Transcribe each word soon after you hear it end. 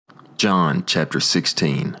John chapter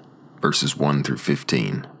 16, verses 1 through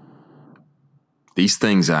 15. These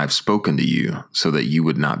things I have spoken to you, so that you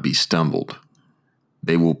would not be stumbled.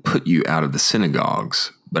 They will put you out of the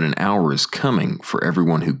synagogues, but an hour is coming for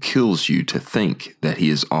everyone who kills you to think that he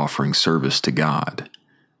is offering service to God.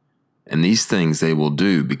 And these things they will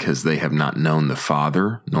do because they have not known the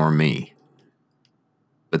Father nor me.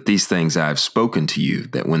 But these things I have spoken to you,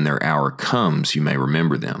 that when their hour comes you may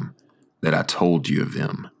remember them, that I told you of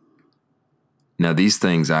them. Now these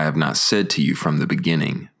things I have not said to you from the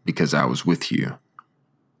beginning, because I was with you.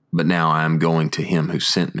 But now I am going to him who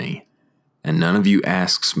sent me, and none of you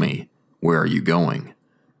asks me, where are you going?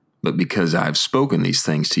 But because I have spoken these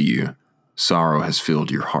things to you, sorrow has filled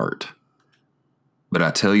your heart. But I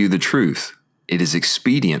tell you the truth, it is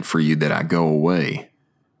expedient for you that I go away.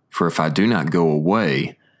 For if I do not go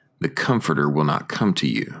away, the Comforter will not come to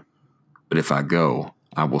you. But if I go,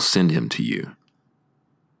 I will send him to you.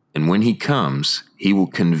 And when he comes, he will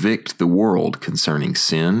convict the world concerning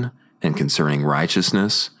sin, and concerning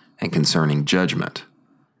righteousness, and concerning judgment.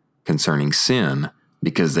 Concerning sin,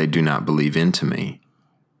 because they do not believe into me.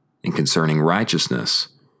 And concerning righteousness,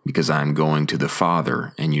 because I am going to the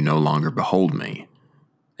Father, and you no longer behold me.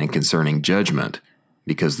 And concerning judgment,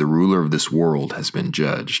 because the ruler of this world has been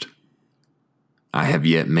judged. I have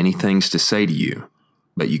yet many things to say to you,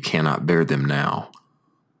 but you cannot bear them now.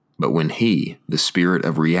 But when he, the Spirit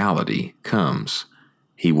of reality, comes,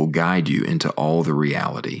 he will guide you into all the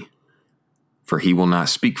reality. For he will not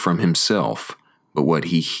speak from himself, but what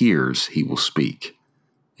he hears he will speak,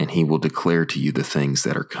 and he will declare to you the things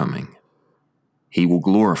that are coming. He will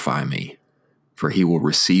glorify me, for he will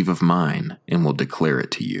receive of mine and will declare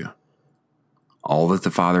it to you. All that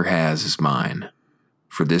the Father has is mine.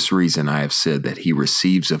 For this reason I have said that he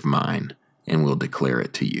receives of mine and will declare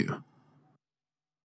it to you.